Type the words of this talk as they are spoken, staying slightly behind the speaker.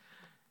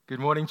Good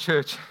morning,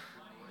 church.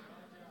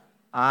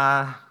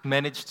 I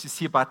managed to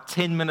see about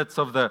 10 minutes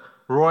of the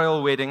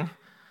royal wedding,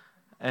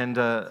 and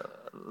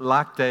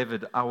like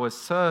David, I was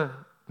so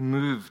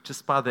moved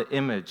just by the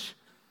image,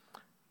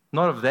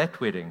 not of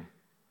that wedding,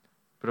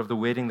 but of the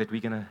wedding that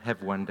we're going to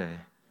have one day.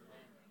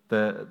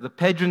 The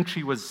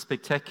pageantry was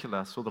spectacular.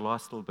 I saw the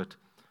last little bit.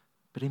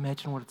 But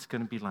imagine what it's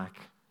going to be like,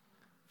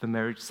 the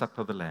marriage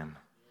supper of the Lamb.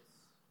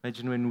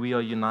 Imagine when we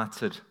are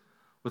united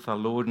with our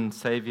Lord and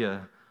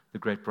Savior, the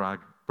great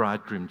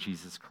bridegroom,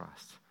 Jesus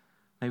Christ.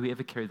 May we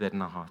ever carry that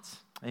in our hearts.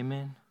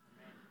 Amen.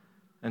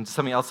 And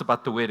something else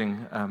about the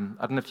wedding. I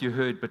don't know if you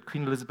heard, but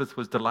Queen Elizabeth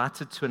was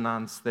delighted to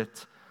announce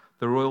that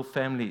the royal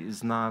family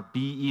is now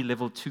BE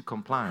Level 2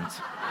 compliant.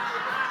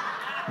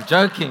 I'm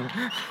joking.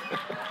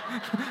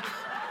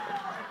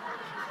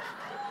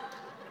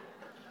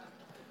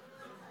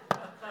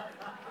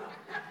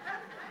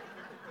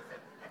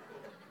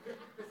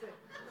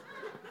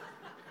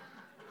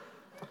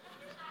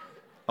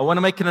 I want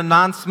to make an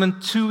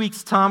announcement. 2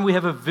 weeks' time, we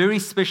have a very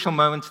special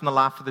moment in the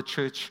life of the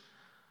church.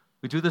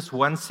 We do this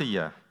once a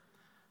year.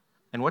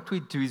 And what we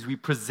do is we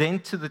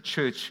present to the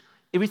church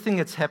everything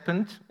that's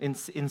happened in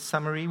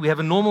summary. We have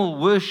a normal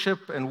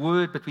worship and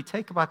word, but we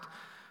take about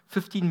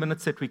 15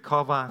 minutes that we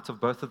carve out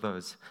of both of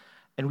those.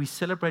 And we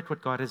celebrate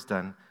what God has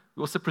done.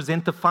 We also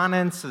present the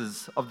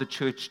finances of the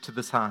church to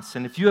this house.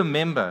 And if you're a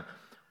member,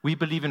 we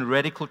believe in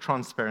radical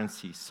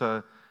transparency.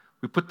 So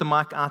we put the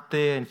mic out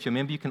there, and if you're a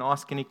member, you can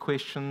ask any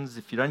questions.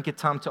 If you don't get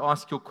time to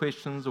ask your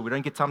questions or we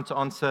don't get time to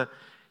answer,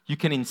 you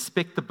can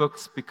inspect the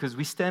books because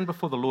we stand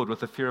before the Lord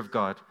with the fear of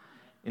God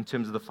in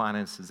terms of the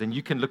finances. And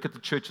you can look at the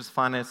church's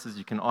finances.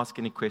 You can ask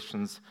any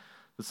questions.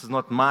 This is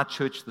not my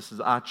church. This is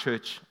our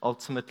church.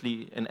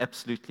 Ultimately and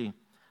absolutely,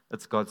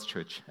 it's God's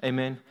church.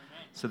 Amen?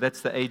 So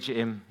that's the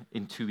AGM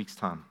in 2 weeks'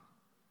 time.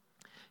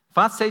 If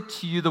I say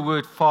to you the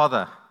word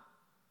Father,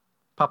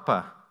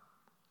 Papa,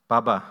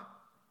 Baba,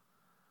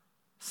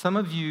 some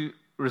of you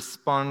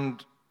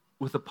respond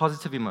with a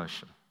positive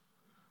emotion.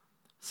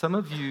 Some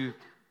of you,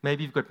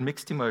 maybe you've got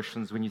mixed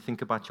emotions when you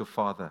think about your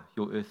father,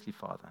 your earthly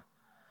father.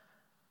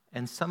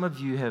 And some of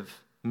you have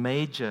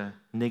major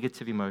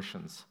negative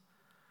emotions.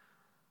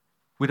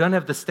 We don't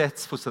have the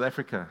stats for South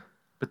Africa,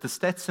 but the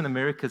stats in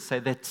America say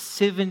that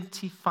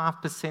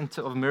 75%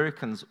 of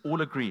Americans all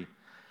agree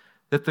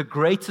that the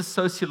greatest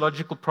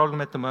sociological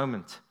problem at the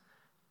moment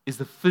is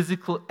the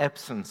physical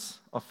absence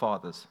of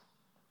fathers.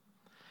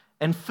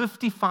 And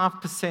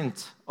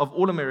 55% of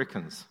all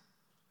Americans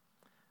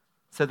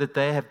say that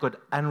they have got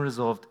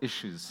unresolved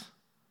issues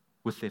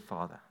with their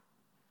father.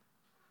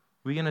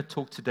 We're going to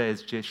talk today,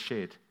 as Jess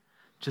shared,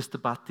 just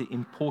about the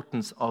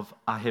importance of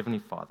our Heavenly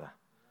Father.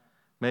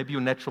 Maybe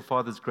your natural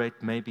father is great,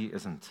 maybe he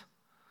isn't.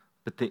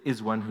 But there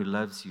is one who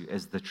loves you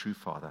as the true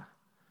Father.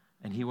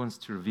 And he wants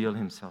to reveal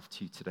himself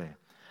to you today.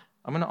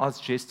 I'm going to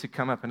ask Jess to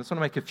come up. And I just want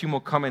to make a few more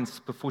comments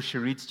before she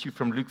reads to you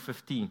from Luke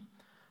 15.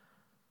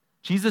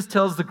 Jesus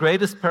tells the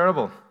greatest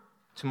parable,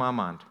 to my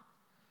mind.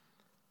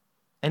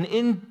 And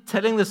in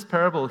telling this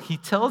parable, he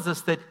tells us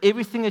that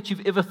everything that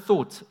you've ever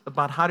thought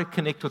about how to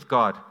connect with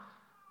God,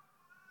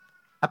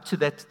 up to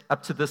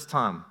this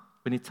time,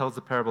 when he tells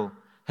the parable,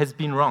 has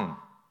been wrong.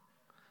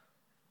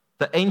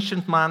 The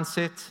ancient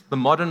mindset, the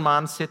modern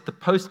mindset, the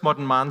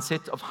postmodern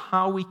mindset of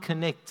how we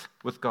connect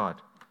with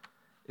God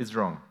is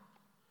wrong.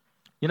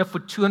 You know, for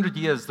 200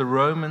 years, the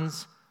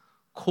Romans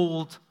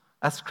called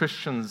us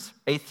Christians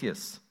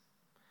atheists.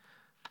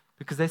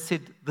 Because they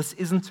said, this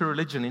isn't a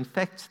religion. In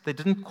fact, they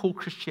didn't call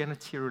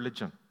Christianity a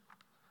religion.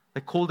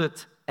 They called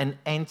it an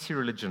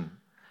anti-religion.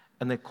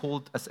 And they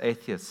called us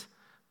atheists.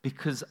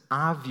 Because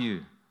our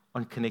view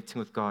on connecting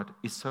with God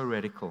is so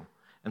radical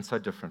and so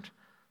different.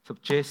 So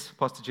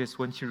Pastor Jess,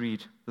 why don't you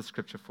read the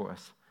scripture for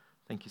us?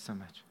 Thank you so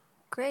much.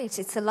 Great.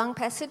 It's a long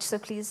passage, so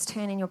please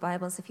turn in your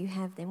Bibles, if you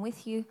have them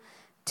with you,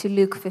 to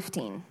Luke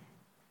 15,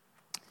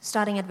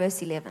 starting at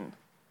verse 11.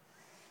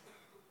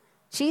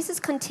 Jesus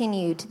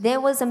continued, "There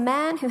was a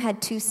man who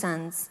had 2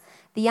 sons.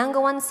 The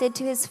younger one said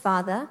to his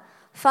father,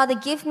 'Father,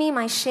 give me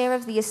my share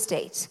of the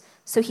estate.'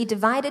 So he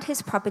divided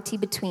his property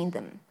between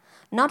them.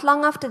 Not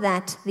long after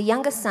that, the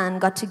younger son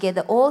got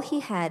together all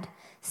he had,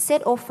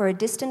 set off for a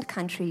distant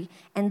country,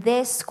 and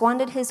there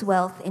squandered his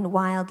wealth in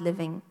wild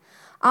living.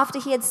 After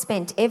he had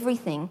spent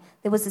everything,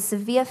 there was a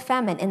severe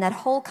famine in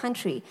that whole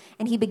country,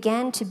 and he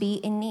began to be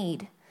in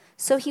need.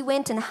 So he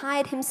went and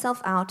hired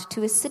himself out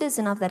to a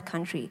citizen of that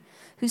country,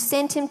 who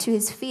sent him to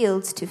his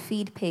fields to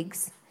feed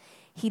pigs.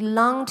 He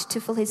longed to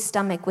fill his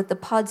stomach with the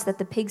pods that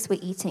the pigs were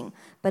eating,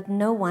 but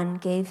no one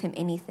gave him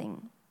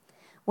anything.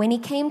 When he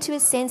came to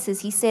his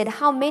senses, he said,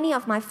 'How many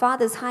of my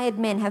father's hired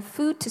men have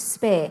food to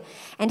spare,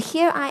 and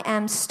here I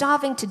am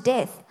starving to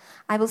death?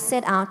 I will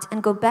set out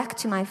and go back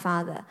to my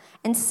father,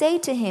 and say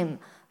to him,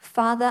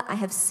 Father, I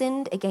have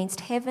sinned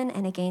against heaven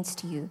and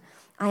against you.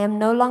 I am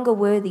no longer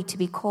worthy to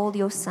be called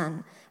your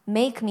son.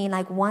 Make me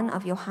like one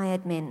of your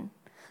hired men.'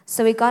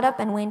 So he got up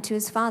and went to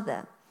his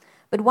father.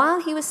 But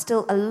while he was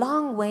still a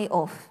long way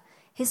off,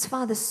 his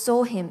father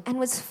saw him and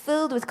was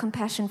filled with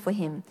compassion for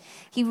him.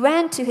 He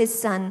ran to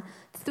his son,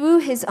 threw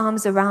his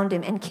arms around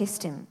him, and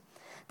kissed him.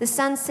 The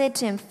son said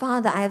to him,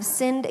 Father, I have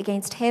sinned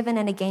against heaven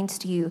and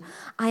against you.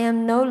 I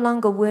am no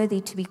longer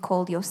worthy to be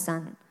called your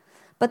son.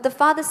 But the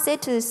father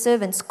said to his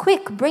servants,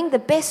 Quick, bring the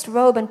best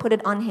robe and put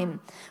it on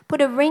him.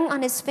 Put a ring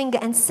on his finger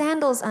and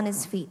sandals on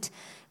his feet.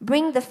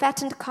 Bring the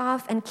fattened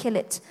calf and kill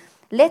it.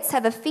 Let's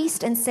have a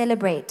feast and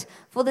celebrate.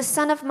 For the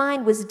son of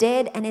mine was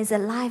dead and is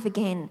alive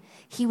again.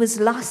 He was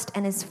lost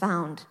and is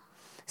found.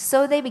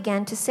 So they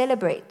began to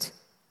celebrate.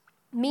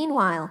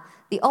 Meanwhile,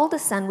 the older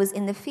son was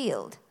in the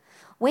field.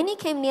 When he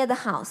came near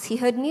the house, he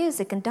heard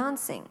music and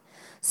dancing.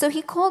 So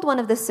he called one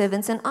of the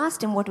servants and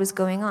asked him what was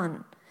going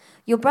on.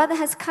 Your brother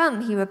has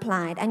come, he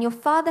replied, and your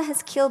father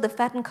has killed the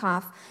fattened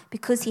calf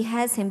because he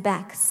has him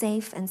back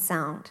safe and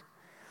sound.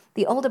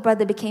 The older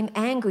brother became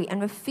angry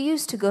and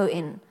refused to go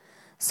in.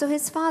 So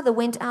his father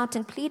went out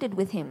and pleaded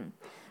with him.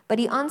 But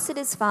he answered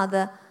his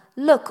father,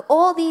 Look,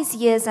 all these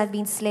years I've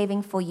been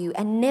slaving for you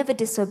and never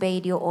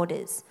disobeyed your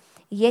orders.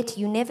 Yet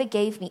you never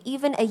gave me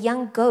even a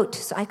young goat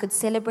so I could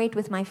celebrate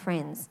with my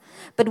friends.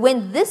 But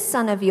when this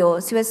son of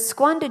yours, who has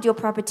squandered your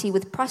property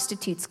with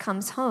prostitutes,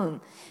 comes home,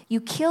 you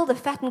kill the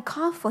fattened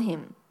calf for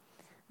him.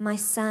 My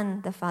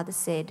son, the father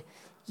said,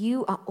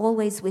 you are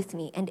always with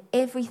me, and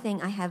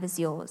everything I have is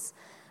yours.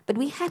 But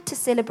we had to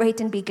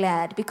celebrate and be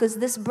glad, because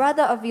this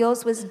brother of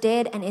yours was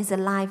dead and is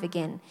alive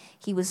again.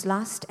 He was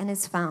lost and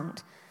is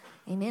found.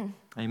 Amen.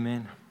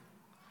 Amen.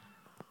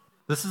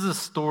 This is a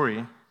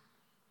story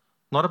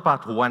not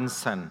about one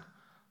son.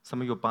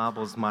 Some of your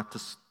Bibles might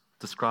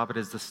describe it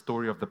as the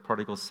story of the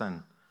prodigal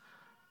son.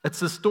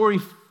 It's a story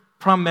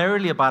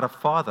primarily about a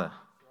father,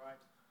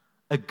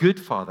 a good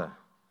father.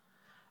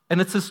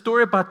 And it's a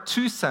story about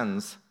two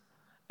sons,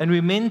 and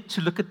we're meant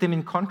to look at them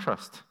in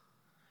contrast,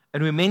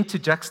 and we're meant to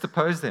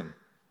juxtapose them.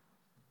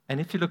 And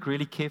if you look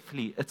really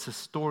carefully, it's a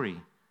story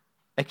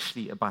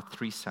actually about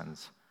three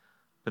sons,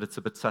 but it's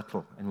a bit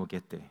subtle, and we'll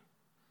get there.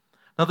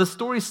 Now, the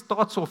story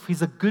starts off,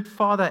 he's a good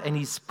father, and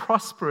he's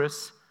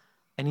prosperous,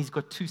 and he's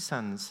got two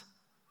sons.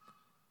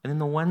 And then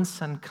the one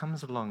son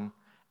comes along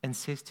and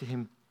says to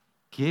him,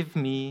 give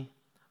me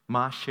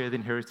my share of the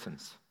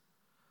inheritance.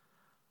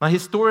 Now,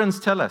 historians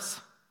tell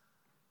us,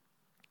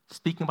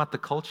 speaking about the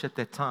culture at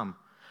that time,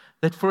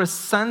 that for a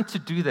son to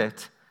do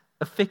that,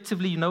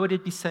 effectively, you know what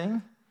he'd be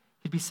saying?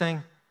 He'd be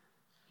saying,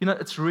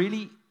 it's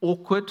really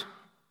awkward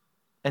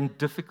and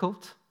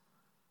difficult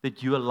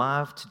that you're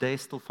alive today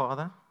still,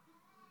 Father.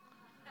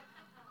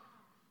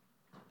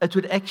 It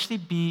would actually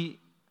be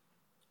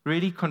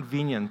really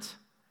convenient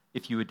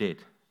if you were dead.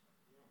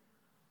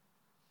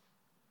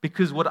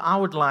 Because what I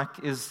would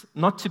like is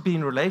not to be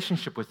in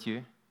relationship with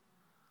you.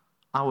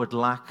 I would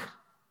like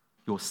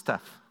your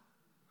stuff.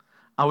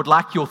 I would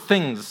like your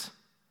things,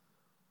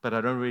 but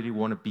I don't really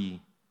want to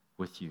be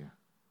with you.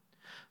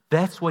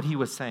 That's what he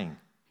was saying.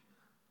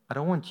 I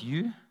don't want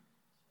you.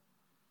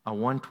 I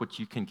want what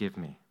you can give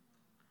me.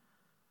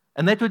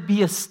 And that would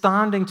be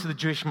astounding to the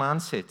Jewish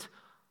mindset.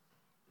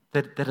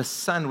 That a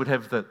son would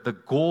have the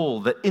gall,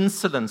 the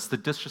insolence, the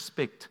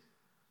disrespect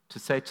to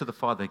say to the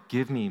father,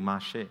 give me my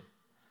share.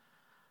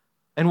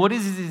 And what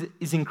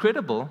is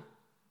incredible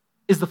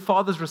is the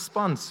father's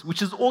response,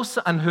 which is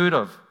also unheard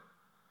of.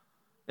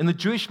 In the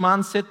Jewish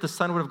mindset, the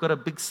son would have got a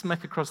big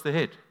smack across the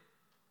head.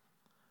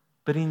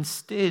 But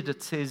instead,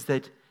 it says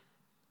that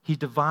he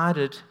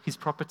divided his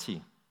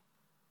property.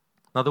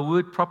 Now, the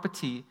word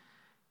property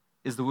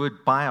is the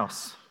word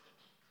bios,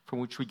 from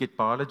which we get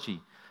biology.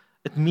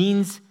 It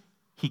means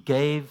he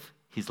gave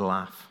his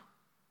life.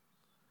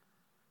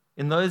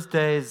 In those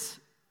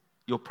days,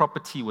 your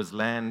property was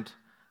land,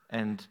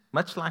 and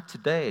much like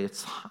today,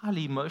 it's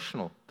highly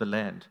emotional, the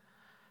land.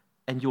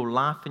 And your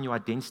life and your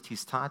identity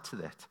is tied to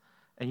that.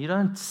 And you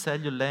don't sell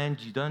your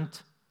land, you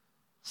don't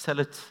sell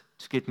it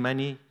to get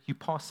money, you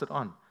pass it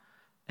on.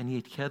 And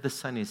yet here the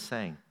son is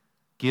saying,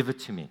 give it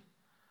to me.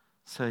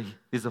 So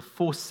there's a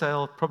forced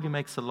sale, probably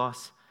makes a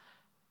loss,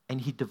 and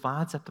he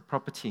divides up the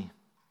property.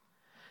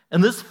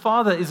 And this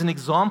Father is an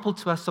example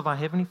to us of our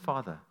Heavenly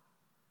Father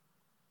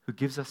who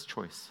gives us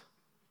choice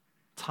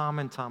time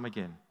and time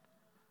again.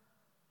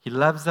 He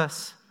loves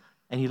us,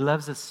 and He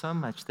loves us so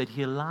much that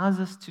He allows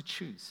us to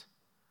choose.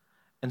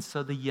 And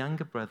so the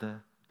younger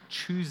brother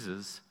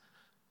chooses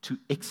to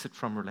exit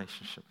from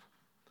relationship.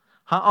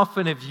 How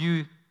often have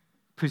you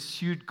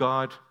pursued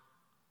God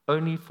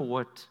only for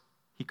what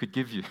He could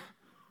give you?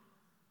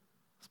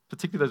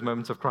 Particularly those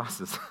moments of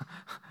crisis.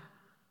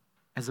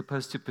 As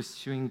opposed to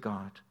pursuing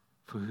God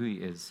for who He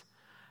is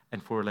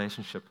and for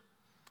relationship.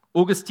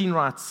 Augustine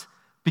writes,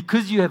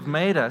 because you have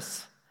made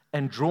us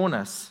and drawn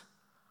us,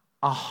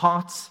 our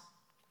hearts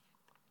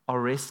are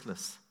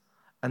restless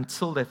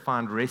until they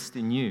find rest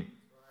in you.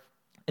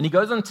 And he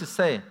goes on to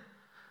say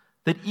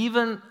that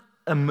even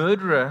a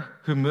murderer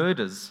who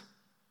murders,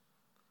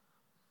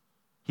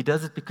 he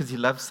does it because he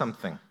loves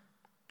something.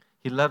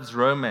 He loves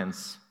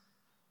romance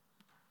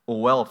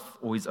or wealth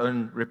or his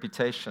own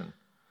reputation.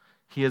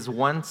 He has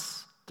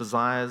wants,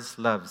 desires,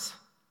 loves.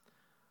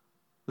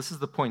 This is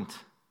the point.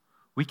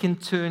 We can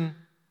turn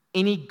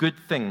any good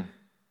thing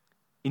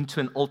into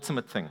an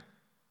ultimate thing.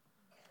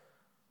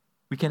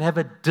 We can have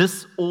a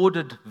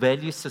disordered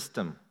value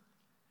system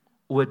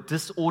or a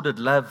disordered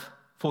love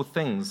for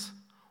things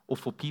or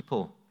for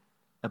people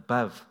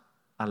above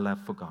our love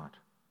for God.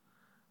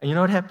 And you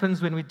know what happens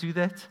when we do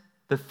that?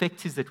 The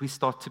effect is that we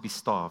start to be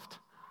starved.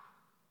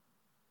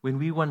 When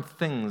we want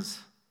things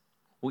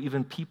or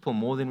even people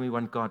more than we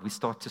want God, we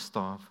start to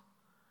starve.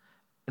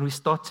 And we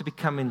start to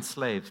become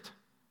enslaved.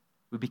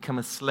 We become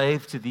a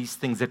slave to these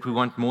things that we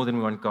want more than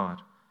we want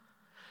God.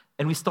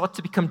 And we start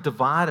to become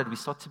divided. We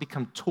start to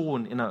become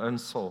torn in our own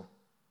soul.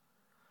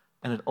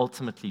 And it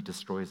ultimately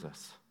destroys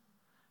us.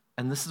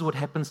 And this is what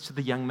happens to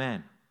the young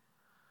man.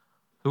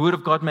 The Word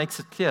of God makes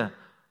it clear.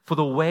 For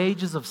the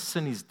wages of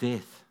sin is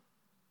death.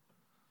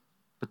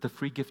 But the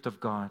free gift of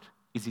God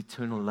is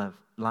eternal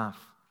life.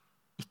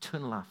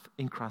 Eternal life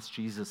in Christ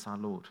Jesus our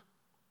Lord.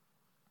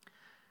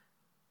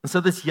 And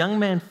so this young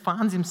man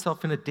finds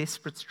himself in a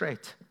desperate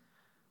strait.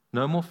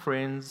 No more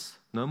friends,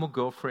 no more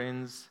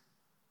girlfriends,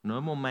 no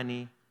more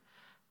money.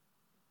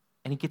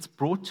 And he gets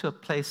brought to a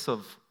place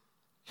of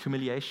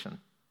humiliation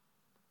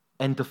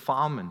and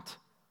defilement.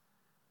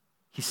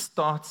 He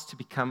starts to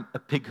become a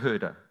pig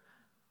herder.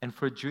 And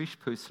for a Jewish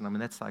person, I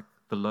mean, that's like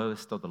the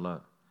lowest of the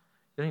low.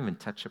 You don't even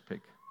touch a pig.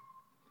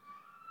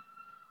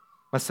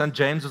 My son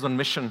James was on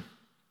mission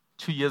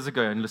 2 years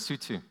ago in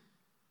Lesotho.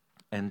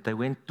 And they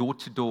went door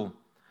to door,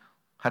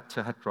 hut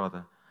to hut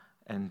rather.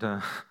 And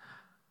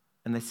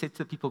they said to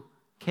the people,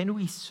 can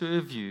we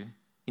serve you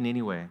in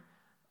any way?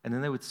 And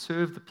then they would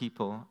serve the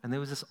people. And there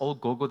was this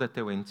old gogo that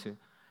they went to. I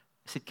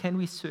said, can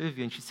we serve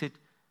you? And she said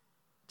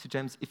to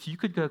James, if you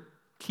could go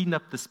clean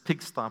up this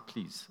pigsty,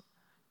 please.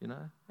 You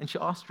know? And she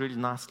asked really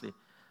nicely.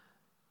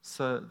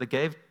 So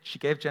she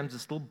gave James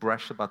this little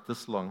brush about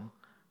this long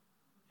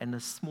and a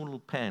small little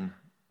pan.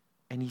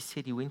 And he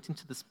said he went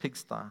into this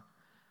pigsty,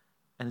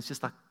 and it's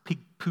just like pig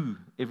poo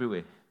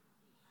everywhere.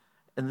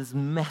 And this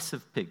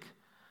massive pig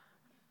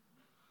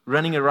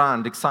running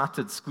around,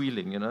 excited,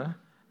 squealing, you know.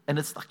 And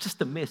it's like just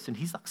a mess. And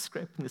he's like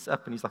scraping this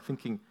up, and he's like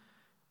thinking,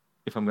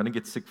 if I'm going to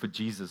get sick for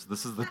Jesus,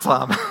 this is the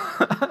time.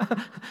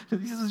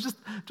 This is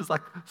just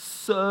like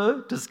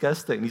so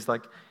disgusting.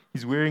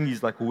 He's wearing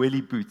his like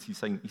welly boots. He's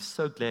saying he's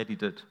so glad he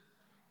did.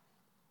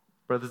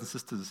 Brothers and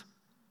sisters,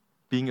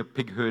 being a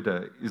pig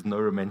herder is no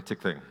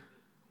romantic thing.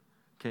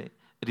 Okay?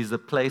 It is a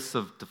place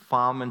of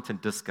defilement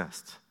and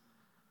disgust.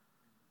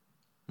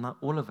 Now,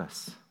 all of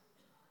us,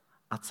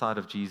 outside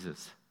of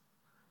Jesus,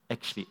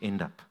 actually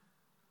end up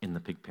in the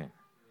pig pen.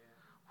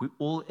 We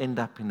all end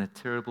up in a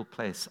terrible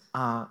place.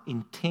 Our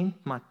intent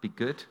might be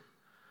good.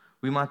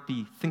 We might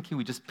be thinking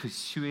we're just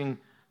pursuing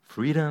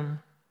freedom.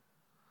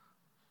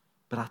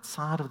 But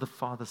outside of the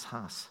Father's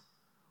house,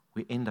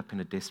 we end up in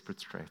a desperate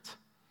strait.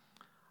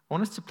 I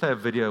want us to play a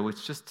video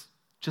which just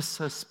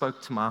so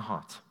spoke to my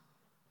heart.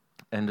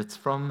 And it's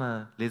from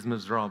Les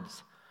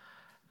Miserables.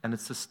 And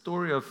it's the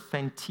story of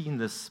Fantine,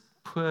 this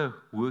poor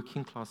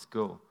working class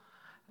girl,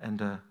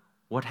 and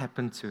what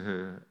happened to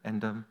her.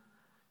 And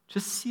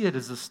just see it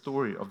as a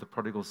story of the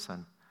prodigal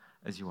son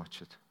as you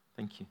watch it.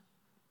 Thank you.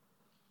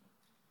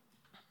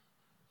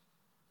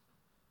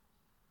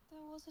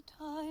 There was a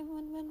time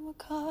when men were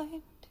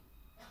kind,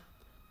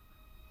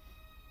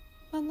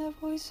 when their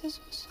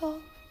voices were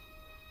soft,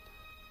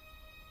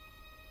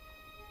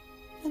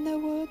 and their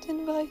words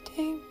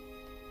inviting.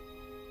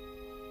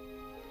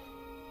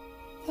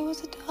 There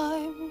was a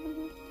time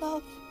when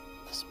love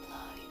was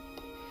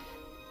blind,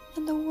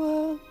 and the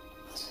world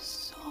was a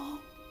song,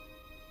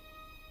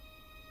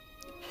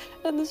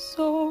 and the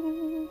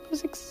song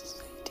was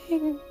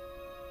exciting.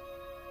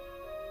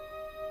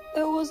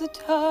 There was a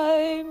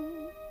time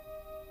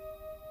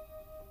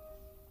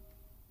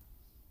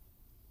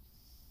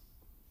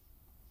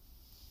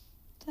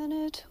then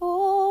it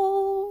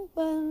all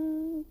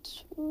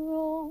went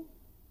wrong.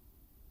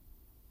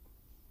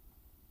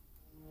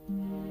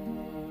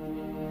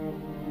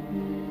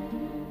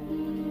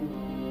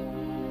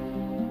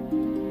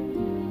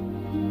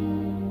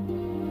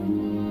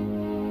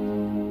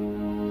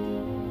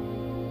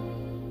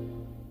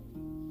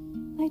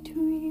 I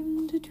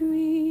dreamed a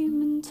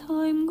dream in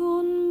time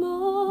gone by,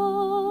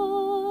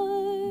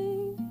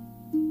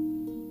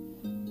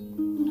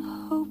 and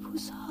hope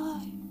was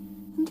high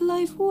and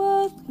life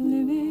worth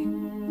living.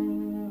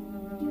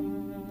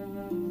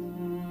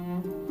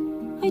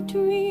 I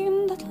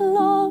dreamed that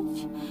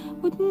love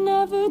would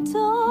never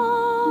die.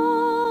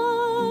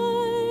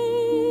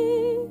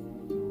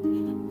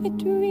 I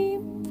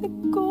dreamed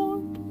that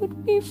God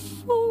would be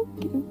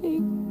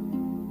forgiving.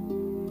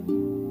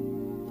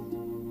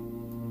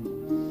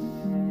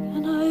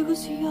 And I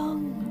was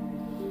young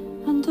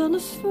and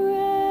unafraid,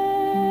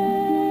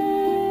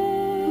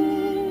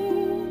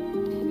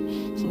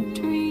 so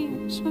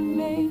dreams were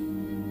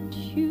made,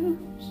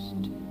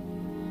 used,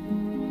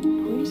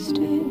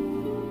 wasted.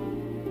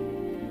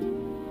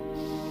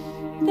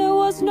 There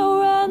was no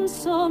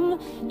ransom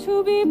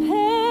to be paid,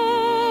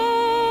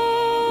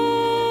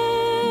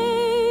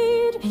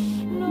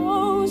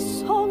 no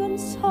song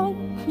unsung,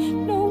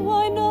 no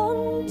wine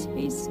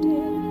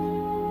untasted.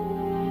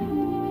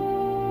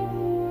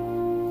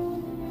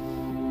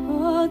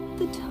 But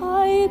the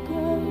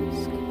tigers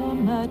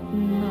come at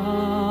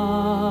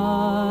night.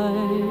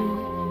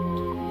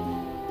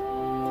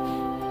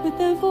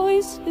 their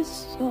voices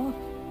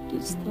soft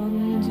as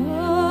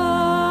thunder,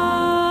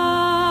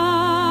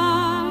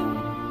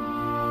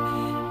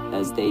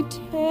 as they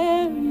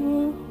tear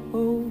your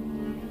hope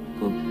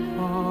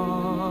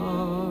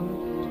apart,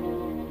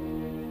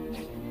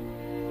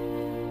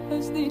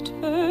 as they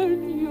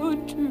turn your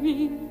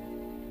dream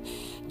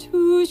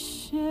to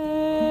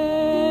shame.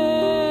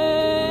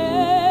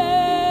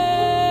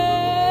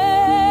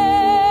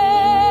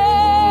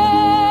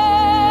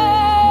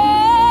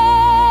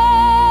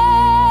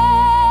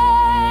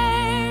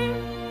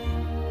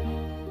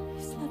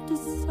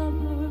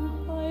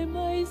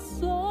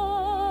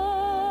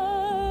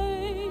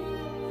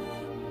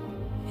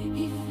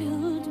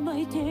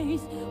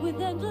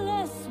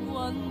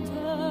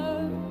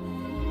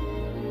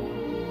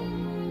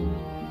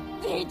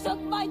 He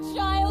took my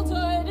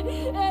childhood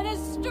in his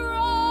stride,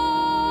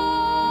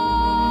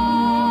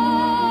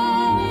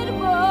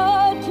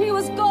 but he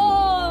was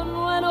gone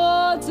when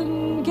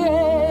autumn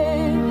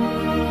came.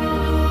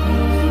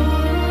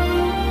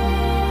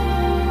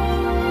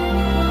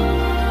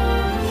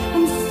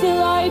 And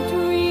still I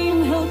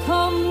dream he'll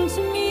come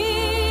to me,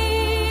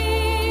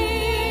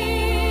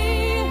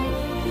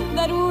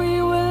 that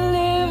we will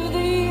live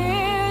the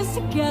years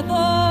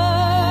together.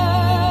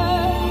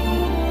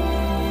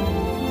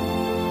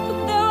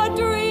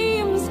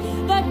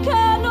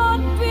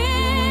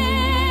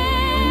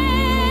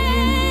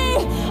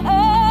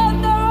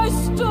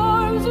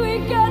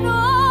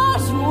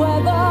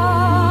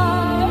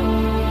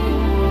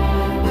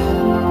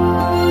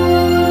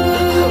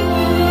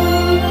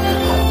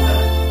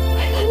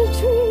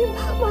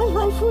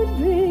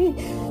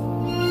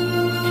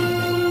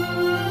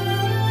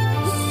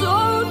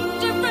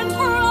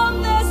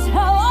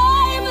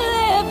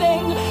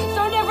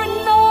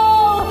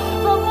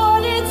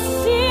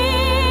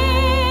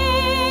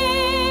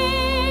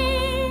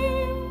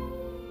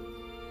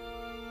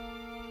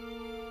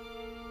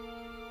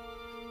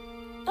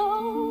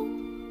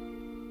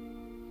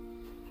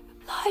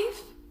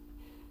 Life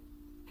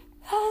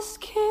has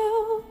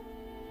killed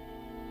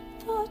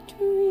the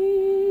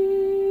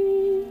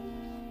dream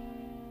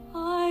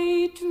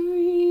I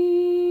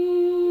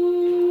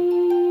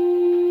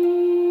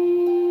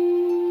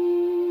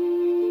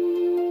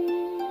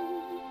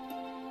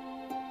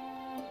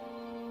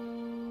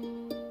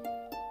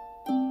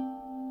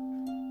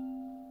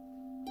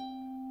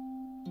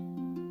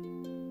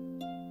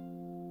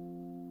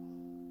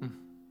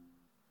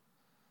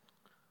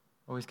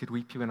Always get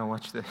weepy when I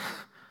watch that.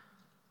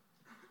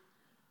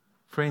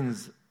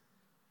 Friends,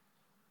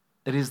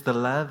 it is the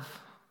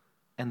love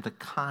and the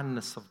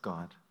kindness of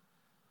God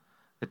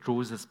that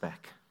draws us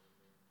back.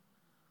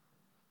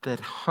 That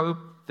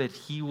hope that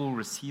He will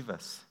receive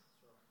us,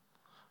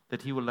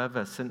 that He will love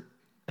us. And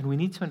we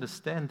need to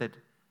understand that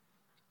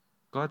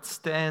God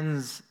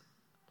stands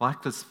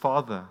like this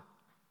father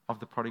of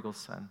the prodigal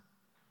son.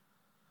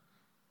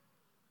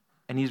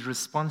 And His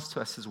response to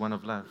us is one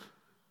of love.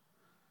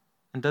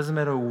 It doesn't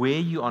matter where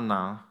you are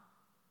now,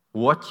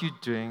 what you're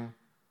doing,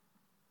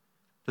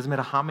 doesn't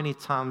matter how many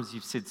times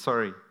you've said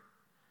sorry.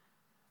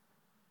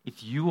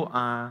 If you or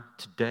I,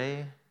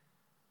 today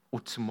or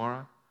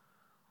tomorrow,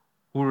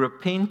 will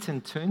repent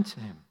and turn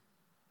to Him,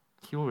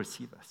 He will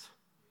receive us.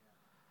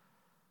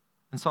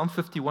 In Psalm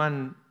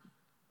 51,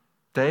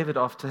 David,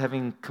 after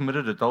having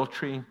committed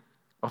adultery,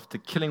 after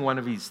killing one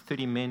of his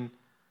 30 men,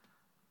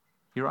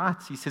 he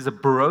writes, he says, "A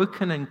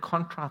broken and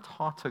contrite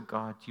heart, O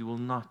God, you will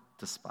not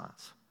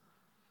despise."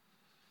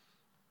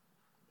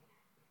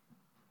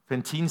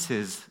 Fantine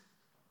says,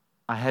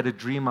 "I had a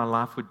dream my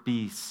life would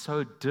be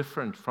so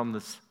different from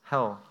this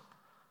hell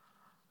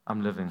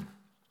I'm living.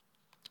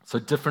 So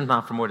different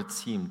now from what it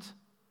seemed.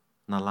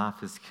 My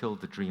life has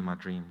killed the dream I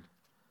dreamed."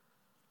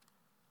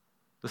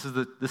 This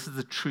is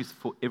the truth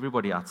for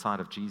everybody outside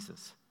of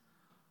Jesus.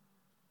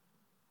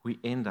 We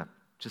end up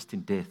just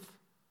in death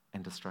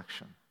and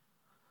destruction.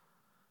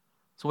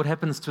 So what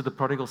happens to the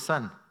prodigal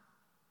son?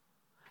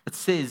 It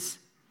says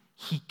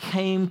he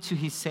came to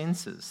his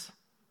senses.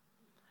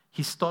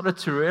 He started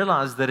to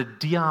realize that a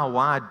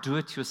DIY, do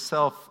it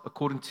yourself,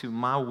 according to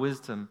my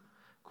wisdom,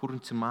 according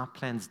to my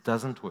plans,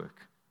 doesn't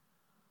work.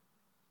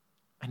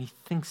 And he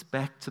thinks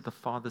back to the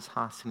Father's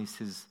house and he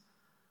says,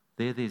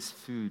 there's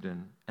food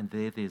and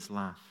there's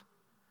life.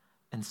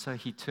 And so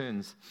he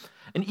turns.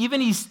 And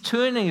even his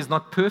turning is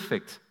not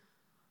perfect.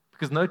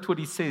 Because note what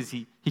he says.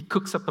 He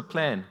cooks up a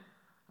plan.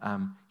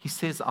 He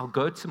says, "I'll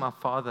go to my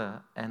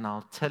father and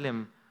I'll tell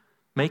him,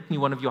 make me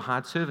one of your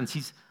hired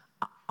servants.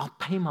 I'll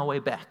pay my way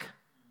back."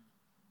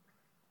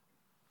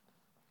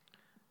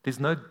 There's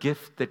no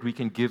gift that we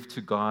can give to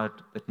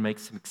God that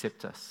makes Him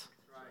accept us.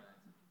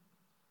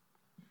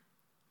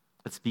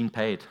 It's been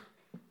paid.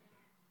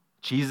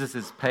 Jesus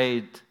has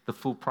paid the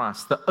full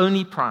price, the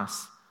only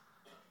price.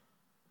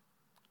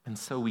 And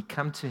so we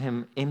come to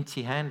Him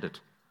empty-handed,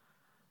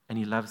 and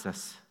He loves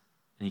us,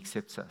 and He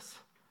accepts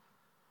us.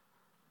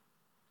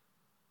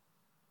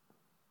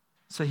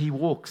 So He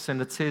walks,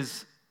 and it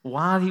says,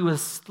 while He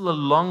was still a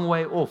long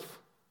way off,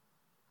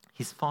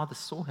 His Father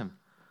saw Him.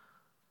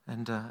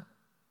 And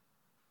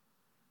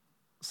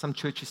some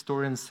church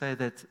historians say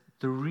that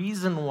the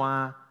reason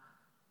why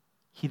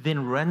he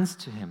then runs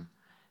to him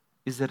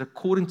is that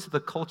according to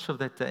the culture of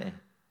that day,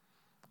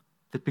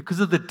 that because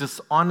of the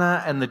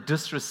dishonor and the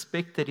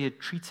disrespect that he had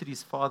treated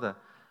his father,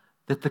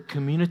 that the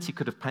community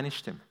could have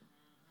punished him.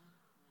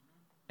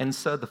 And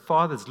so the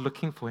father's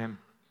looking for him.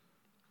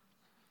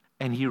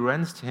 And he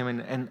runs to him,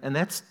 and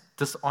that's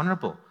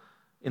dishonorable.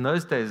 In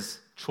those days,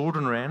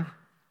 children ran,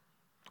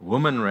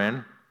 women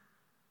ran,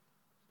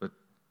 but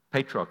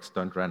patriarchs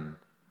don't run.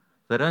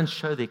 They don't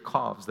show their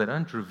calves, they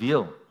don't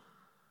reveal.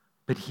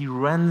 But he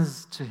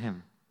runs to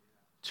him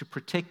to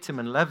protect him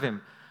and love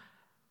him.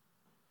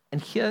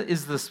 And here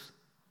is this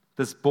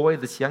boy,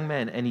 this young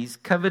man, and he's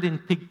covered in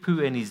pig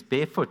poo and he's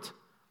barefoot.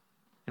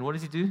 And what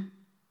does he do?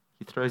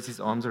 He throws his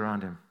arms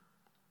around him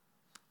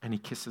and he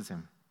kisses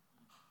him.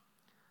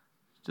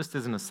 Just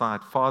as an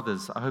aside,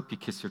 fathers, I hope you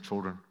kiss your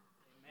children.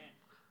 Amen.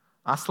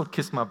 I still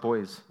kiss my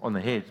boys on the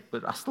head,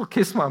 but I still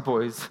kiss my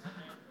boys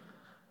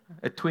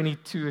at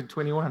 22 and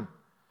 21.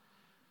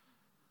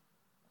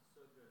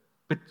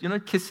 But you know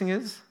what kissing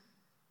is?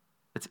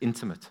 It's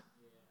intimate.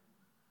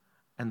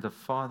 And the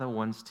Father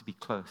wants to be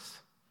close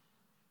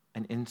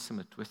and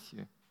intimate with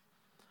you.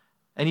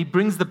 And he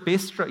brings the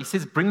best robe. He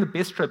says, bring the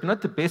best robe. You know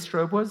what the best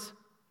robe was?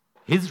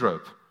 His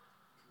robe.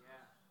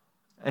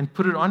 And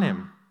put it on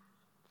him.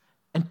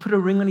 And put a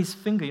ring on his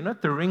finger. You know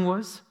what the ring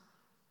was?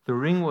 The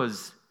ring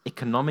was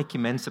economic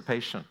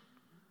emancipation.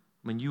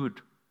 When you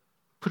would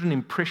put an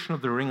impression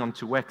of the ring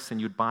onto wax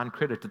and you'd buy on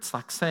credit, it's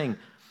like saying,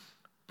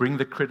 bring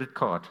the credit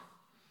card.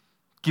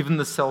 Give him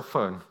the cell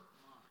phone.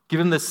 Give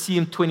him the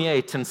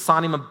CM28 and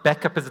sign him a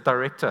backup as a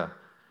director.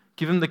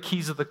 Give him the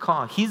keys of the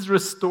car. He's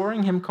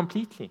restoring him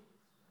completely.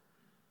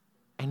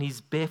 And he's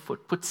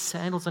barefoot. Put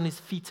sandals on his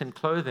feet and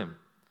clothe him.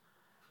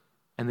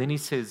 And then he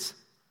says,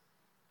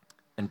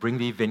 and bring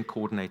the event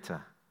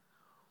coordinator.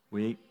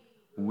 We're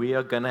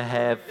going to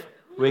have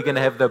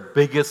the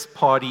biggest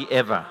party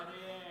ever.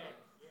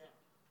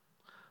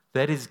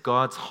 That is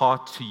God's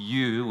heart to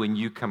you when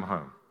you come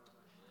home.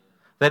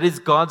 That is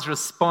God's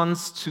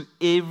response to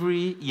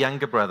every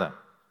younger brother.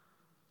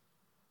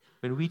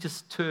 When we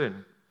just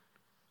turn,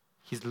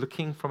 he's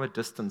looking from a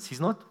distance.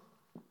 He's not,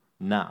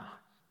 now,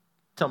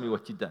 tell me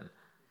what you've done.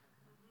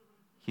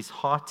 His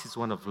heart is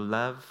one of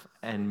love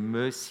and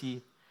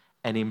mercy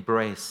and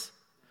embrace.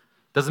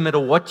 Doesn't matter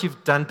what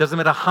you've done. Doesn't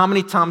matter how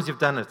many times you've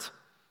done it.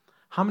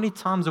 How many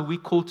times are we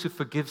called to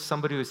forgive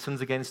somebody who sins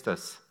against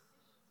us?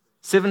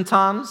 7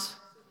 times?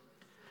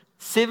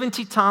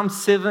 70 times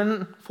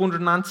 7,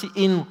 490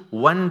 in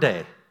one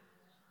day.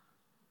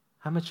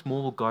 How much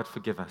more will God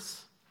forgive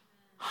us?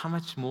 How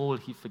much more will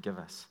He forgive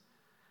us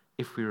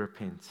if we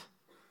repent?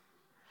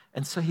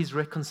 And so He's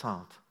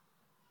reconciled.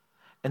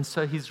 And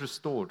so He's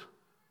restored.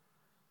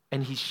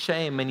 And His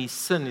shame and His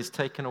sin is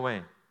taken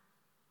away.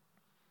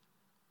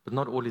 But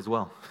not all is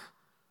well.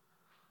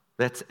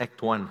 That's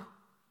Act 1.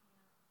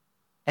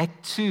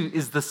 Act 2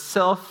 is the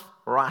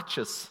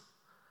self-righteous,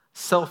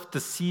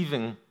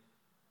 self-deceiving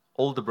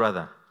older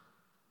brother.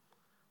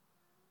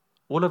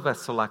 All of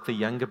us are like the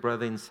younger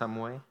brother in some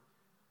way,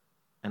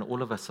 and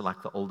all of us are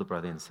like the older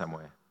brother in some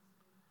way.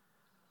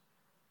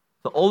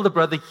 The older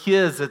brother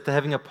hears that they're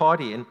having a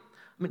party, and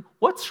I mean,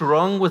 what's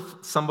wrong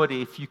with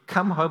somebody if you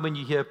come home and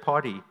you hear a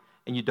party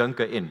and you don't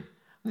go in? I mean,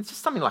 it's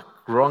just something like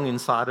wrong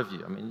inside of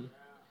you. I mean,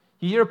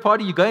 you hear a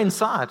party, you go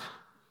inside.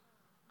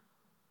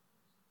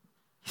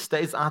 He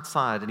stays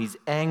outside and he's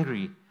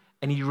angry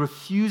and he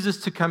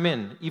refuses to come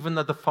in, even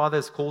though the father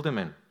has called him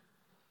in.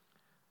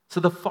 So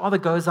the father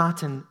goes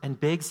out and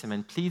begs him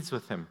and pleads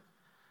with him.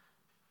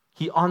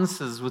 He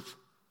answers with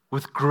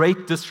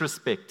great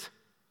disrespect.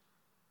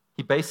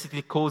 He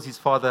basically calls his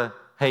father,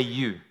 hey,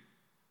 you.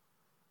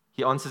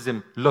 He answers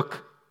him,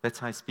 look. That's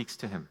how he speaks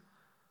to him.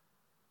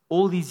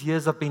 All these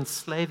years I've been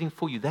slaving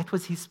for you. That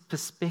was his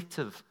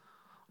perspective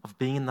of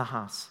being in the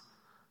house.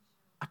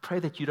 I pray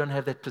that you don't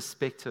have that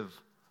perspective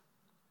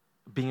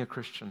of being a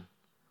Christian.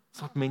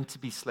 It's not meant to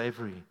be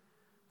slavery.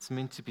 It's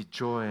meant to be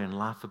joy and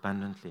life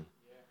abundantly.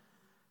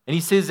 And he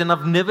says, and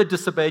I've never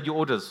disobeyed your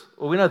orders.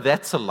 Well, we know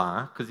that's a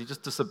lie, because he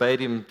just disobeyed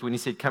him when he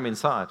said, come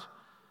inside.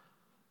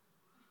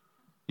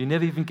 You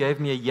never even gave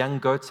me a young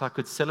goat so I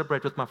could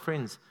celebrate with my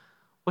friends.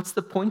 What's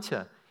the point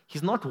here?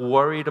 He's not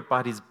worried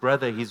about his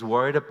brother. He's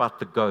worried about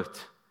the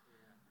goat.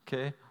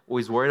 Okay? Or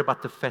he's worried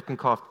about the fattened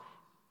calf.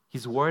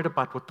 He's worried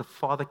about what the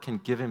Father can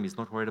give him. He's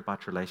not worried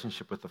about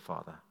relationship with the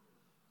Father.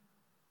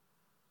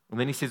 And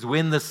then he says,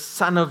 when the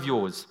son of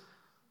yours,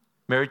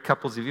 married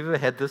couples, have you ever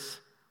had this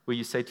where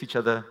you say to each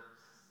other,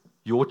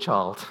 your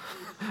child?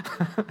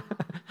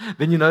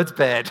 Then you know it's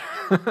bad.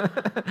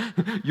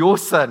 Your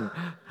son,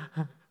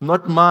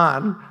 not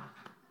mine.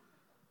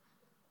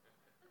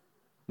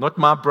 Not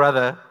my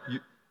brother.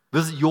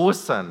 This is your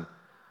son.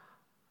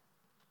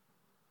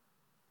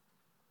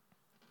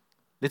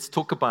 Let's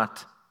talk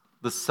about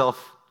the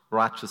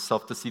self-righteous,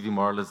 self-deceiving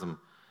moralism.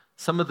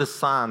 Some of the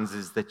signs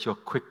is that you're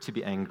quick to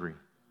be angry.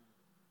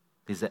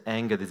 There's an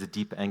anger, there's a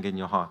deep anger in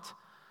your heart.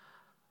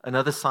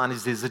 Another sign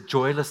is there's a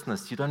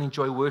joylessness. You don't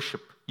enjoy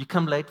worship. You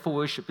come late for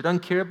worship. You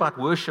don't care about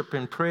worship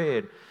and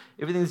prayer.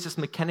 Everything is just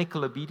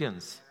mechanical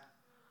obedience.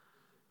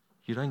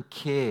 You don't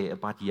care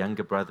about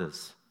younger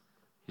brothers.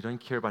 You don't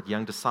care about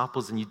young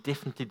disciples, and you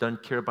definitely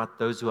don't care about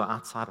those who are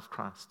outside of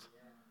Christ.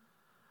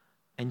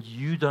 And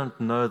you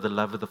don't know the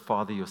love of the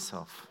Father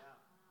yourself,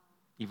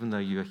 even though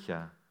you're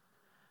here.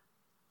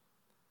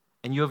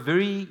 And you're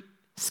very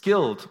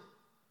skilled,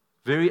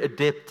 very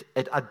adept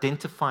at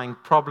identifying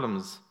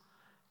problems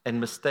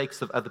and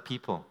mistakes of other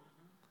people.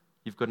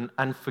 You've got an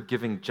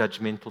unforgiving,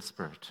 judgmental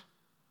spirit.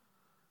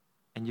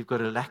 And you've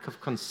got a lack of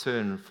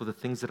concern for the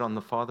things that are on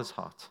the Father's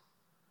heart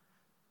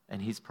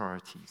and His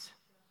priorities.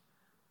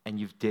 And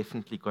you've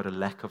definitely got a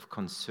lack of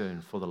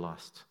concern for the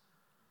lost.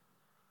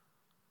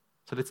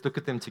 So let's look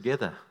at them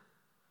together.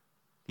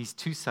 These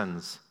two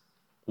sons.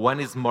 One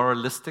is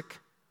moralistic,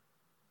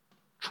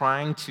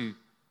 trying to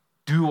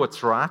do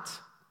what's right,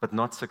 but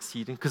not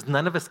succeeding, because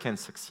none of us can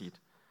succeed.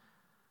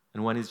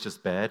 And one is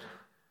just bad.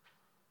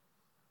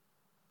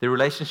 Their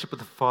relationship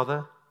with the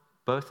Father,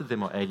 both of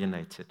them are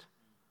alienated.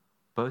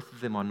 Both of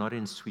them are not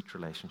in sweet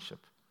relationship.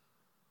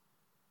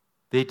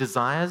 Their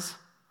desires,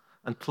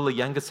 until the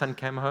younger son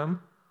came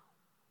home,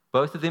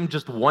 both of them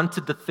just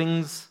wanted the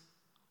things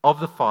of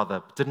the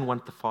Father, but didn't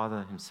want the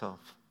Father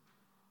Himself.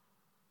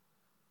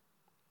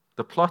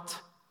 The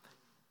plot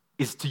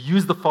is to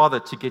use the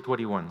Father to get what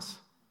He wants.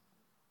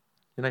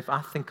 You know, if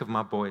I think of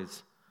my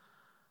boys,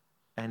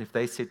 and if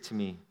they said to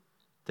me,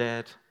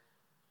 Dad,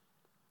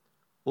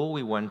 all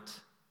we want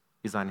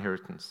is our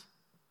inheritance.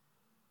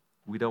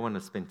 We don't want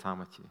to spend time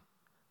with you.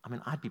 I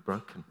mean, I'd be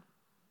broken.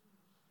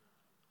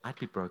 I'd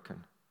be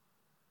broken.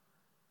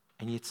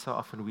 And yet so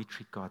often we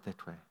treat God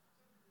that way.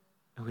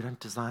 And we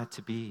don't desire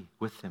to be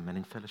with Him and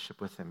in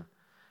fellowship with Him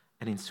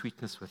and in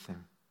sweetness with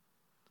Him.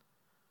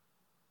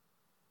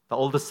 The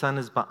older son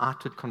is by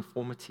outward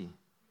conformity.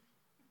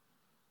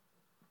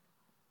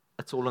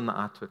 It's all on the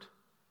outward.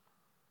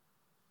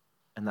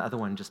 And the other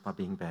one just by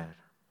being bad.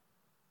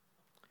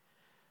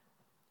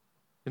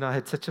 You know, I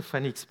had such a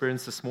funny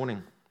experience this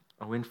morning.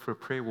 I went for a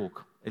prayer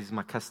walk, as is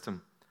my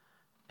custom.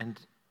 And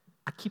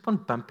I keep on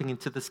bumping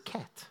into this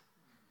cat.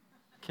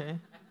 Okay?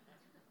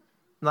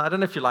 Now, I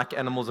don't know if you like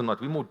animals or not.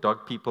 We're more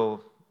dog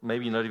people.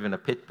 Maybe you're not even a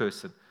pet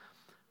person.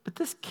 But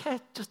this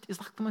cat just is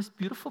like the most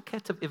beautiful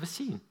cat I've ever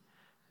seen.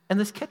 And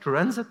this cat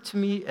runs up to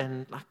me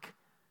and like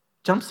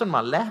jumps on my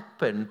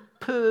lap and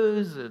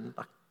purrs and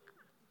like,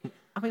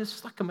 I mean, it's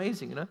just like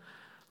amazing, you know.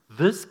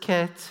 This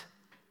cat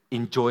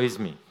enjoys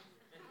me.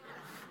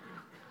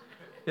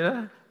 You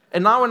know?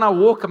 And now when I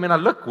walk, I mean, I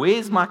look,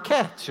 where's my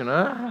cat, you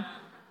know?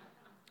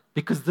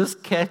 Because this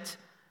cat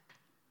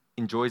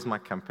enjoys my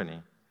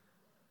company.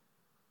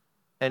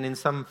 And in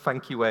some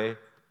funky way,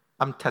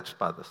 I'm touched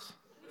by this.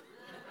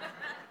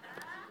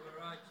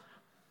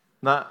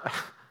 Now,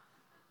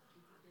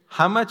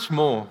 how much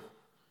more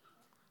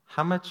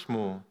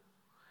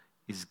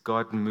is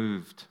God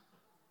moved?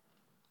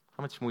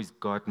 How much more is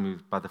God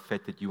moved by the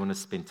fact that you want to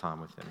spend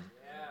time with Him?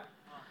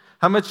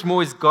 How much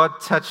more is God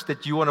touched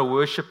that you want to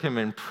worship Him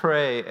and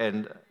pray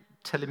and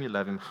tell Him you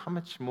love Him? How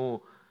much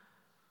more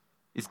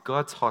is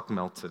God's heart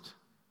melted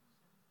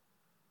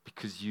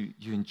because you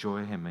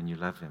enjoy Him and you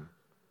love Him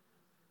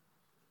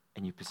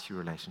and you pursue a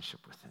relationship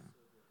with Him?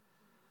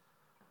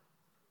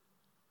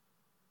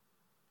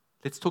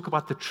 Let's talk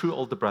about the true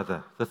older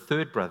brother, the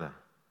third brother.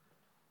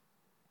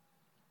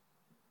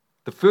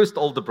 The first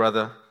older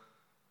brother,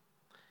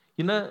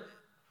 you know,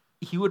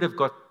 he would have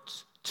got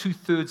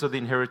 2/3 of the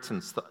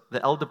inheritance.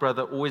 The elder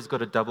brother always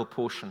got a double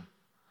portion.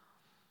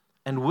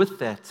 And with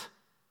that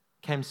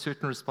came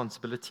certain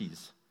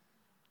responsibilities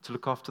to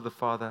look after the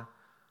father,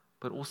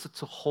 but also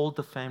to hold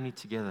the family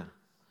together.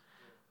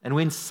 And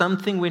when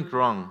something went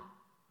wrong,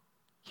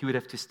 he would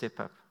have to step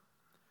up.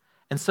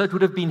 And so it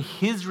would have been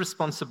his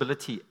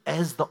responsibility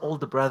as the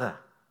older brother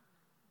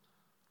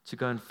to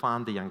go and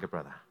find the younger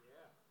brother.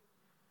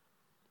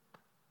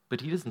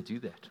 But he doesn't do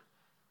that.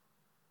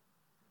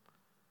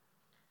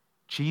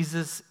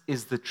 Jesus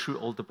is the true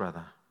older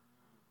brother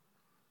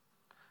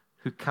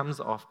who comes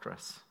after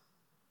us,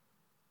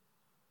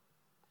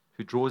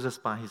 who draws us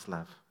by His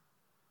love,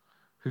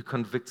 who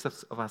convicts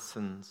us of our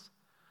sins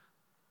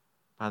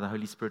by the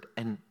Holy Spirit,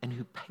 and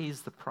who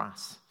pays the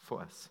price for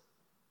us.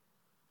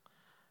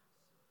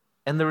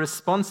 And the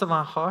response of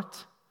our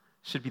heart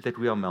should be that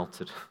we are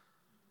melted.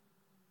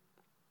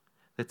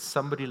 That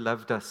somebody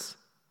loved us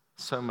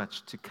so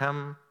much to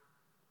come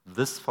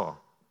this far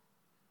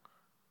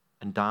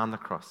and die on the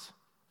cross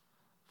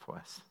for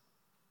us.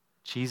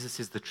 Jesus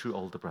is the true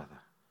older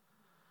brother.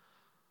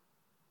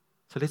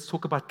 So let's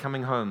talk about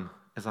coming home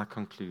as I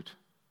conclude.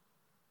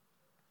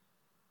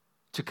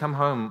 To come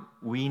home,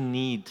 we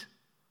need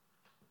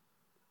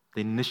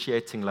the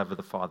initiating love of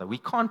the Father. We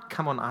can't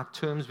come on our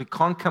terms. We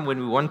can't come when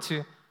we want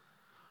to.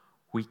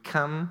 We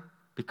come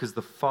because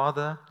the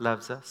Father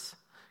loves us,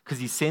 because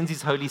He sends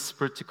His Holy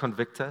Spirit to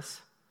convict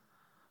us,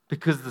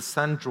 because the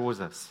Son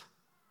draws us.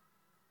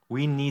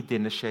 We need the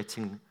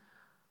initiating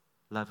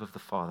love of the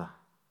Father.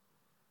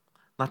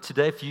 Now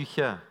today, if you're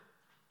here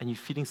and you're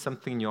feeling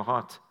something in your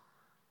heart,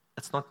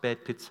 it's not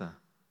bad pizza.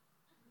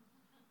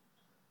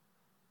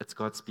 it's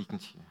God speaking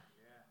to you.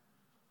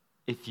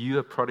 If you're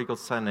a prodigal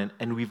son,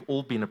 and we've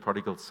all been a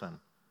prodigal son,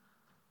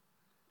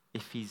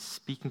 if he's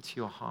speaking to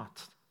your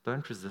heart,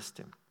 don't resist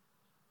him.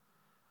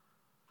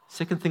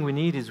 Second thing we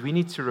need is we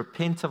need to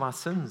repent of our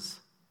sins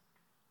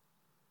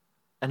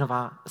and of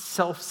our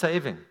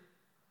self-saving.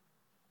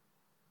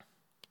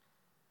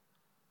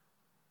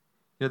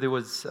 There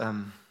was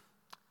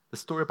the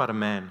story about a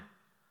man,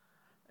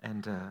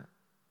 and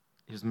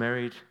he was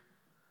married,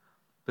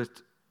 but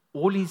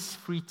all his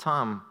free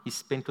time he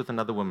spent with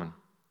another woman.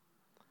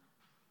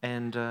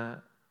 And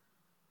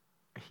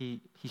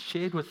he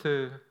shared with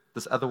her,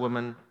 this other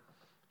woman,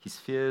 his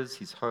fears,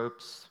 his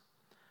hopes.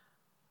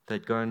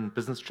 They'd go on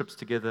business trips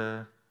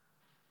together.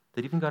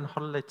 They'd even go on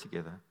holiday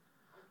together.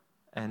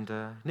 And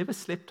never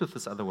slept with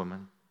this other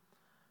woman.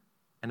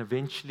 And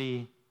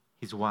eventually,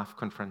 his wife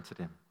confronted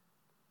him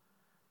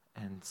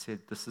and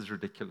said, "This is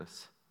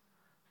ridiculous."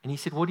 And he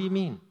said, "What do you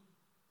mean?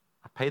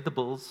 I pay the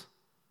bills.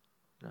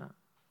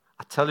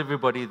 I tell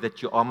everybody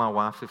that you are my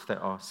wife if they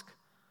ask.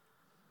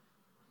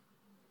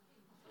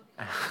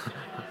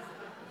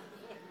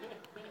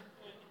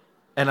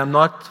 And I'm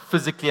not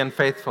physically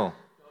unfaithful."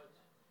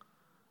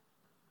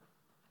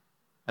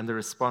 And the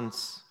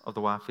response of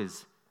the wife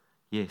is,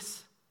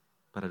 "Yes,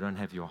 but I don't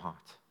have your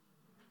heart."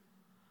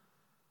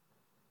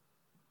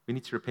 We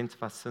need to repent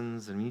of our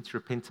sins, and we need to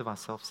repent of our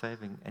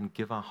self-saving and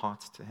give our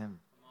hearts to him.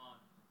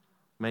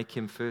 Make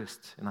him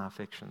first in our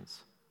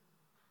affections.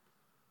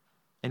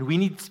 And we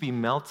need to be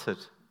melted.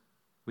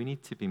 We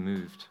need to be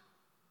moved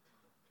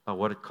by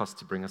what it costs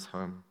to bring us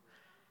home.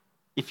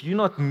 If you're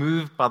not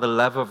moved by the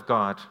love of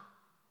God,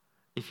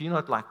 if you're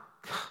not like,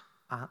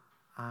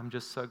 I'm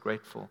just so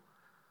grateful,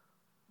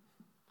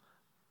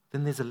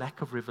 then there's a lack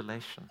of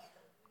revelation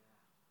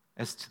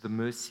as to the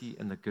mercy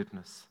and the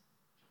goodness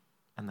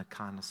and the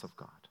kindness of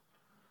God.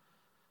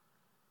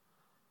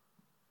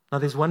 Now,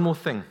 there's one more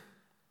thing,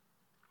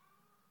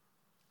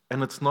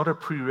 and it's not a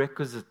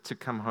prerequisite to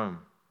come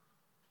home,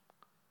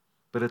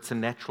 but it's a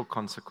natural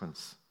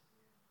consequence.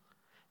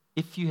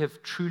 If you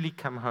have truly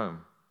come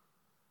home,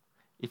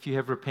 if you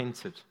have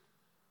repented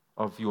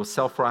of your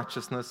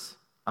self-righteousness,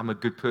 I'm a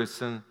good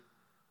person,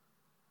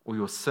 or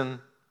your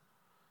sin,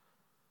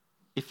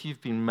 if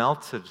you've been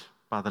melted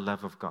by the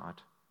love of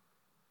God,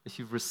 if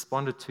you've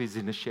responded to his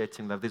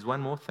initiating love, there's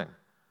one more thing.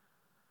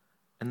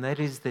 And that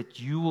is that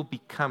you will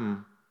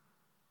become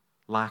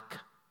like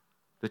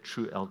the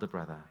true elder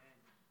brother.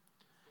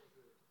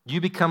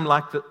 You become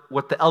like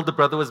what the elder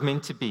brother was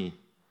meant to be.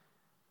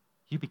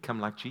 You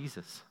become like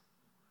Jesus.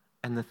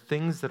 And the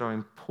things that are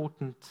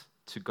important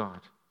to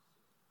God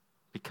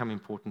become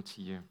important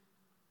to you.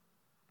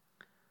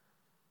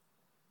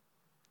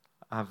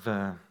 I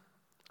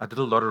did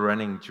a lot of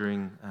running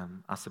during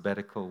our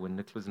sabbatical when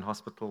Nick was in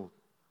hospital.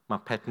 My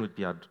pattern would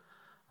be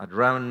I'd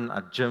run,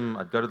 I'd gym,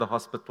 I'd go to the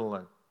hospital,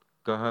 I'd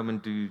go home and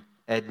do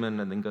admin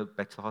and then go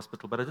back to the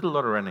hospital. But I did a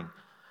lot of running.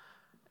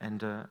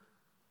 And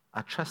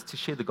I trust to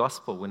share the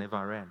gospel whenever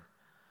I ran.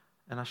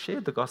 And I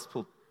shared the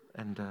gospel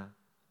and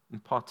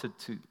imparted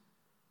to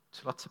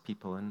lots of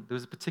people. And there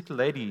was a particular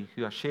lady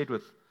who I shared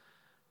with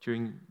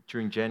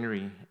during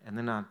January, and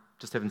then I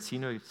just haven't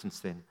seen her since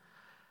then.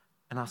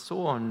 And I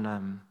saw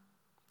on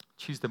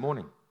Tuesday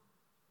morning,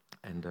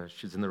 and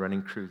she's in the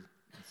running crew,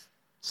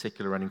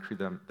 secular running crew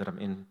that I'm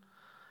in.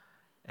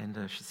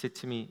 And she said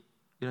to me,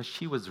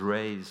 she was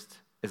raised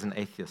as an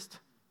atheist.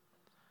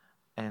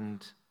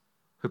 And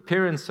her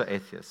parents are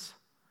atheists.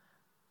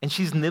 And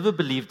she's never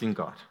believed in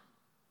God.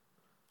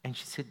 And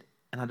she said,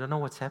 and I don't know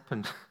what's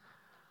happened,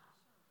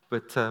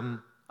 but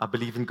I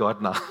believe in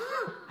God now.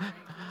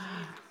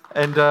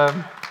 And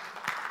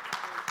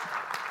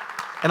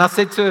I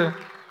said to her,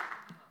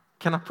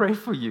 can I pray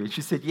for you? And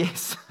she said,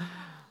 yes.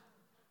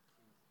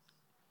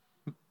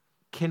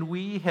 Can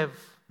we have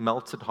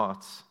melted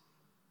hearts?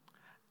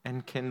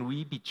 And can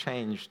we be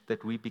changed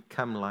that we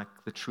become like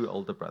the true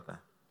older brother?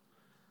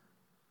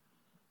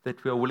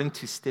 That we are willing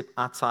to step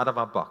outside of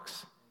our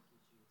box,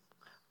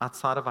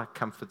 outside of our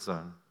comfort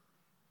zone,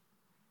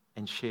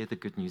 and share the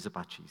good news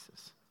about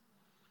Jesus.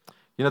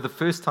 The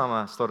first time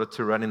I started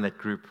to run in that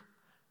group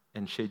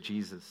and share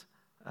Jesus,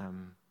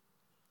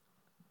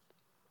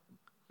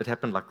 it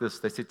happened like this.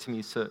 They said to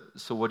me, so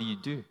what do you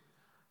do?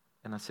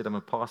 And I said, I'm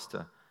a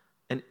pastor.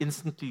 And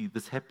instantly,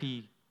 this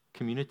happy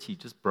community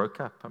just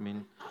broke up. I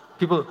mean,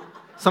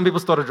 some people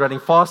started running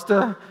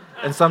faster,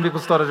 and some people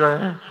started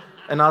running,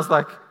 and I was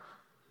like,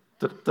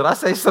 did I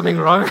say something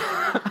wrong?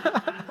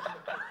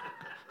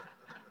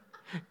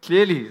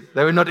 Clearly,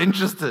 they were not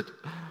interested.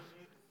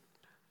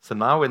 So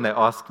now when they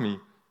ask me,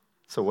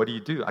 so what do you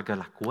do? I go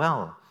like,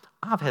 well,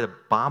 I've had a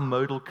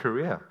bimodal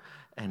career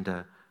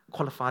and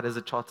qualified as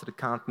a chartered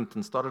accountant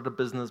and started a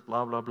business,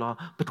 blah, blah, blah.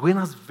 But when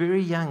I was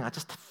very young, I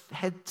just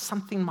had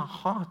something in my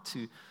heart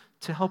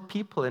to help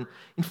people. And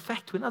in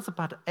fact, when I was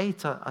about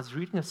 8, I was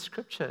reading a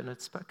scripture and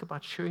it spoke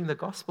about sharing the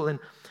gospel.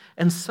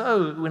 And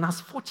so when I was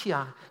 40,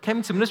 I came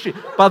into ministry.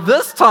 By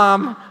this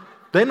time,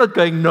 they're not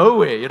going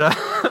nowhere,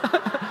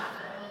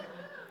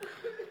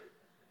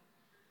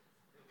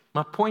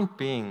 My point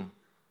being,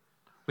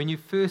 when you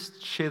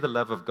first share the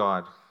love of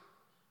God,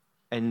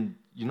 and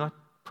you're not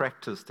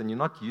practiced and you're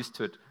not used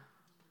to it,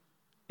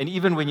 and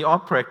even when you are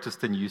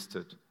practiced and used to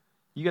it,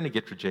 you're going to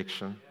get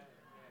rejection.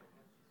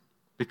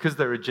 Because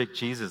they reject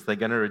Jesus, they're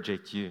going to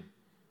reject you.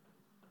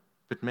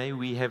 But may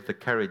we have the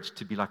courage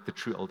to be like the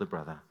true older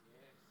brother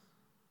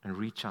and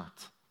reach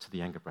out to the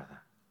younger brother.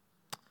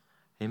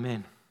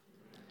 Amen.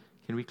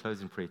 Can we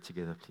close in prayer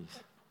together, please?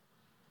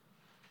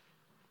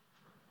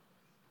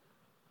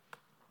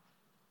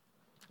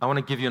 I want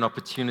to give you an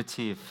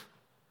opportunity,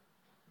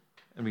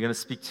 and we're going to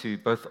speak to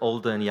both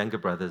older and younger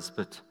brothers,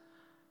 but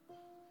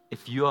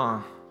if you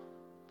are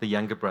the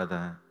younger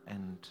brother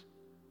and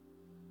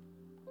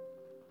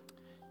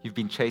you've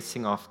been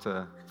chasing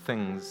after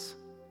things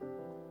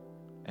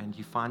and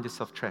you find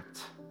yourself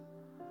trapped,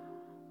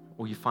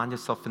 or you find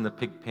yourself in the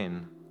pig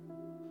pen,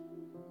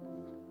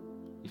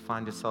 you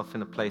find yourself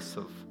in a place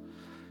of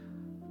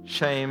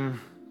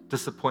shame,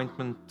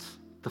 disappointment,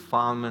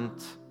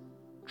 defilement,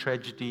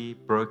 tragedy,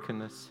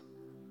 brokenness.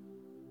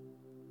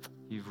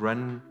 You've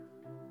run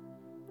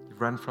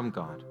from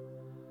God.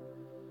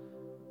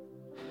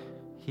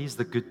 He's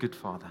the good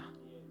Father,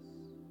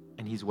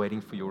 and He's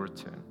waiting for your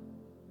return.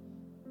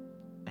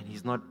 And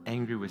He's not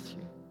angry with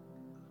you,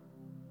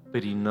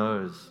 but He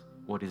knows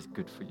what is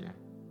good for you.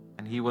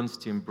 And He wants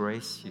to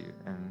embrace you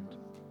and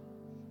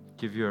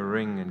give you a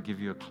ring and give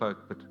you a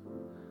cloak. But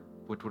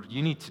what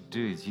you need to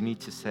do is you need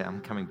to say,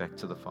 I'm coming back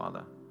to the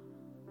Father.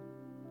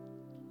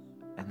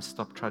 And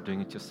stop trying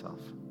doing it yourself.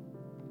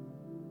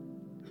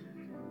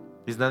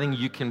 There's nothing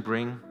you can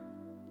bring,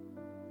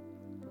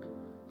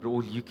 but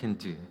all you can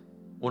do,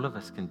 all of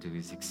us can do,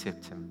 is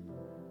accept Him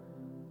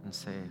and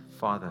say,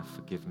 Father,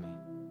 forgive me.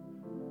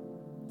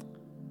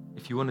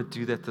 If you want to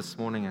do that this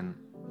morning,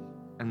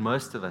 and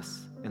most of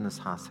us in this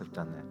house have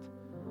done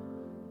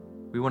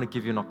that, we want to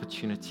give you an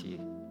opportunity.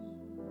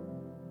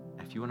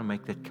 If you want to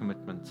make that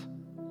commitment,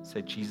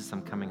 say, Jesus,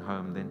 I'm coming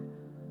home,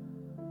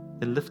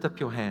 then lift up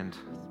your hand.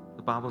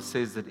 The Bible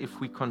says that if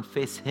we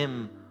confess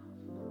Him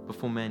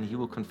before man, He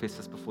will confess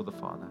us before the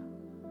Father.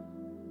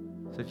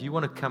 So if you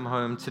want to come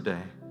home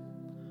today,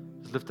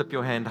 just lift up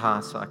your hand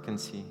high so I can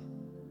see.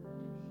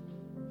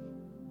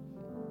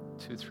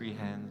 2, 3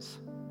 hands.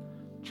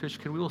 Church,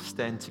 can we all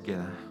stand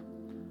together?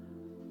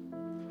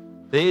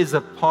 There is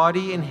a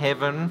party in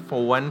heaven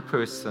for one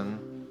person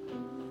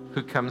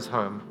who comes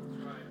home.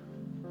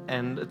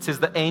 And it says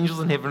the angels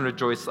in heaven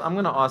rejoice. I'm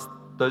going to ask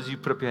those of you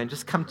who put up your hand,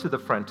 just come to the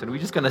front, and we're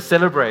just going to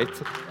celebrate.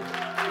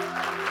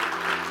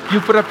 You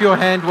put up your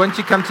hand. Won't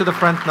you come to the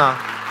front now?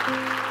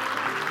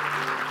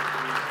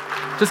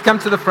 Just come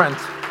to the front.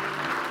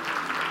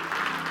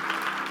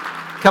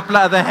 Couple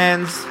of other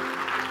hands.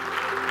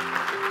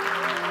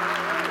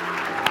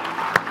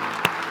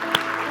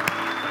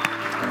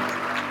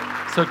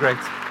 So great.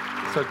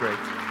 So great.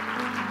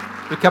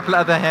 A couple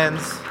of other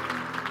hands.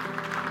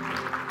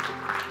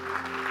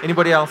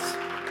 Anybody else?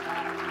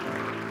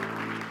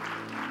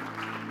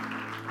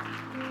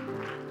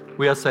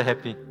 We are so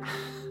happy.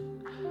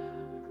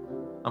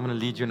 I'm going to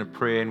lead you in a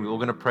prayer, and we're all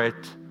going to pray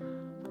it.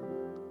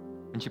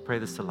 Won't you pray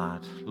this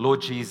aloud?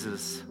 Lord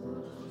Jesus,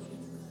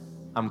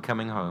 I'm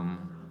coming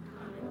home.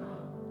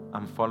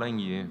 I'm following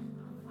you.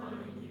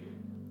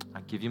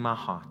 I give you my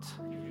heart.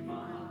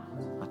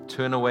 I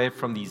turn away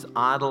from these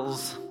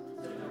idols,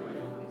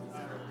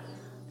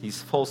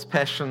 these false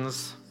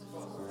passions,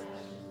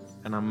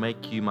 and I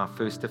make you my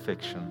first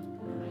affection.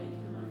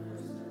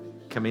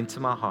 Come into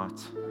my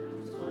heart.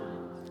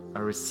 I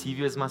receive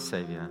you as my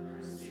Savior.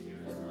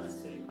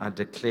 I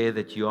declare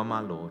that you are my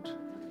Lord.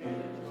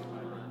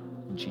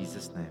 In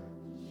Jesus' name.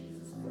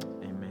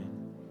 Amen.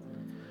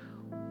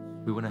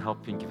 We want to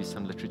help you and give you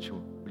some literature.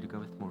 Will you go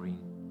with Maureen?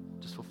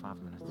 Just for 5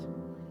 minutes.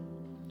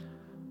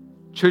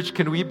 Church,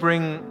 can we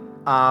bring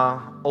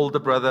our older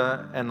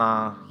brother and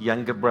our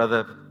younger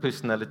brother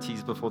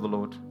personalities before the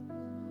Lord?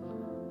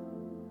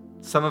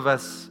 Some of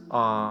us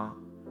are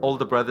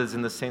older brothers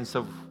in the sense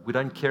of we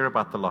don't care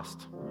about the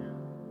lost.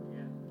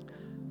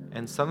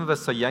 And some of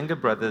us are younger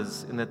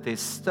brothers in that there's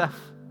stuff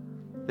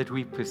that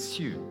we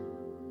pursue,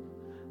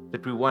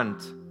 that we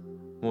want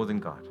more than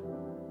God.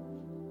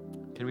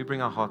 Can we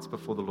bring our hearts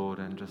before the Lord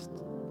and just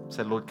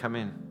say, Lord, come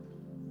in.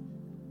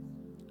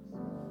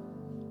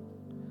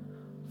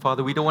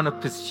 Father, we don't want to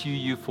pursue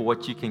you for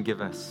what you can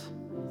give us.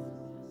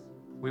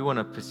 We want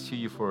to pursue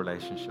you for a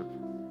relationship.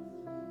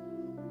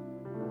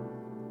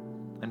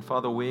 And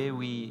Father, where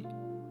we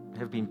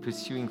have been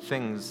pursuing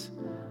things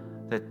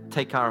that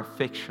take our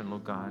affection,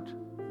 Lord God,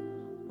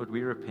 Lord,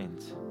 we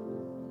repent.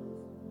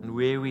 And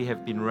where we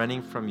have been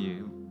running from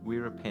you, we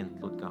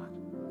repent, Lord God.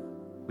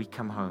 We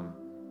come home.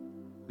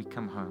 We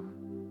come home.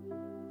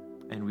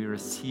 And we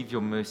receive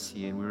your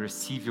mercy, and we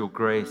receive your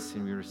grace,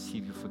 and we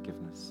receive your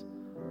forgiveness.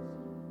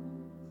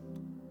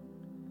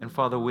 And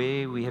Father,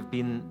 where we have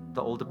been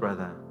the older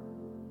brother,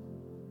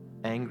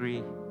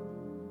 angry,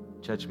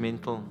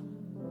 judgmental,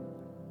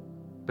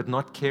 but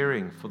not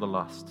caring for the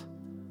lost,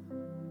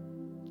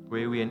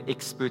 where we're an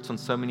expert on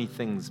so many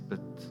things,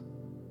 but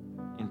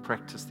in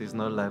practice there's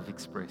no love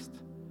expressed.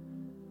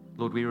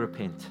 Lord, we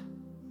repent.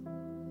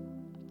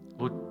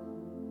 Lord,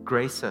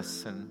 grace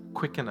us and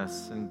quicken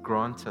us and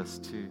grant us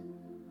to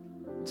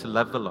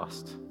love the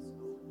lost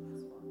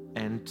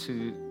and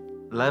to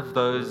love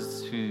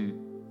those who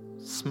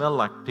smell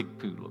like pig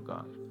poo, Lord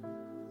God,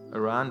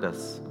 around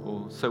us,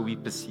 or so we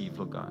perceive,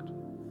 Lord God,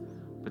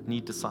 but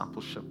need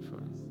discipleship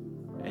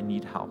and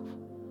need help.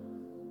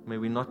 May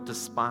we not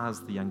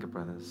despise the younger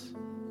brothers,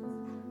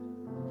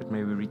 but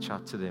may we reach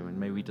out to them and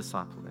may we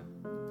disciple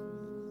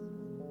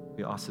them.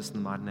 We ask this in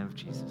the mighty name of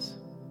Jesus.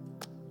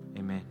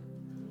 Amen.